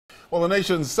Well, the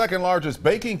nation's second largest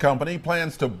baking company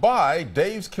plans to buy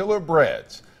Dave's Killer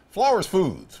Breads. Flowers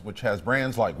Foods, which has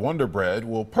brands like Wonder Bread,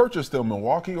 will purchase the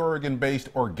Milwaukee, Oregon-based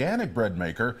organic bread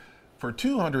maker for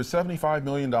 $275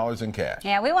 million in cash.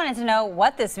 Yeah, we wanted to know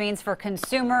what this means for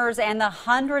consumers and the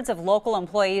hundreds of local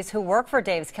employees who work for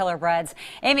Dave's Killer Breads.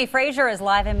 Amy Frazier is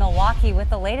live in Milwaukee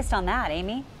with the latest on that.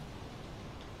 Amy?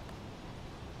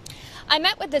 I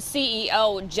met with the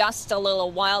CEO just a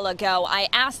little while ago. I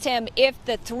asked him if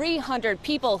the 300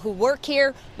 people who work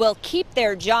here will keep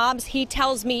their jobs. He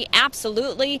tells me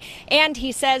absolutely, and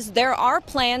he says there are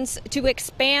plans to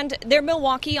expand their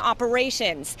Milwaukee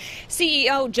operations.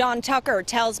 CEO John Tucker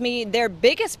tells me their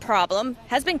biggest problem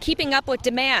has been keeping up with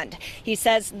demand. He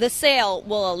says the sale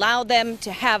will allow them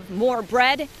to have more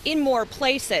bread in more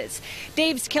places.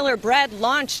 Dave's Killer Bread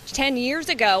launched 10 years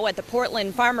ago at the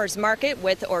Portland Farmers Market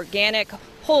with organic,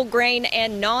 whole grain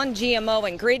and non-GMO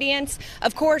ingredients.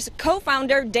 Of course,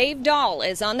 co-founder Dave Dahl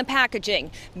is on the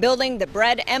packaging, building the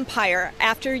bread empire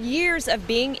after years of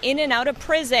being in and out of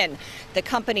prison. The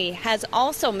company has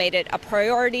also made it a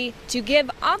priority to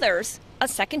give others a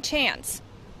second chance.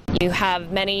 You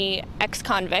have many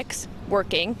ex-convicts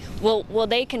working. Will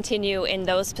they continue in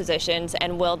those positions,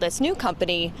 and will this new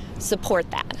company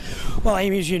support that? Well,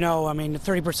 Amy, as you know,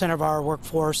 30% of our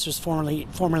workforce is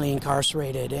formerly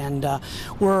incarcerated, and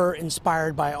we're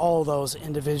inspired by all those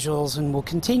individuals and will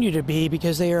continue to be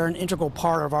because they are an integral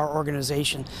part of our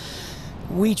organization.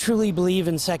 We truly believe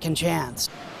in second chance.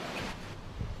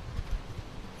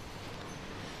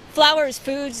 Flowers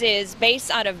Foods is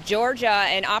based out of Georgia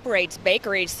and operates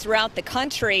bakeries throughout the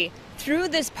country. Through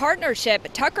this partnership,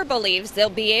 Tucker believes they'll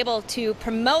be able to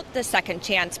promote the Second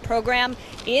Chance program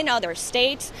in other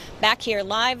states. Back here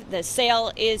live, the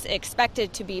sale is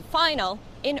expected to be final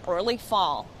in early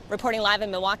fall. Reporting live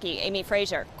in Milwaukee, Amy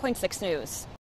Frazier, KOIN 6 News.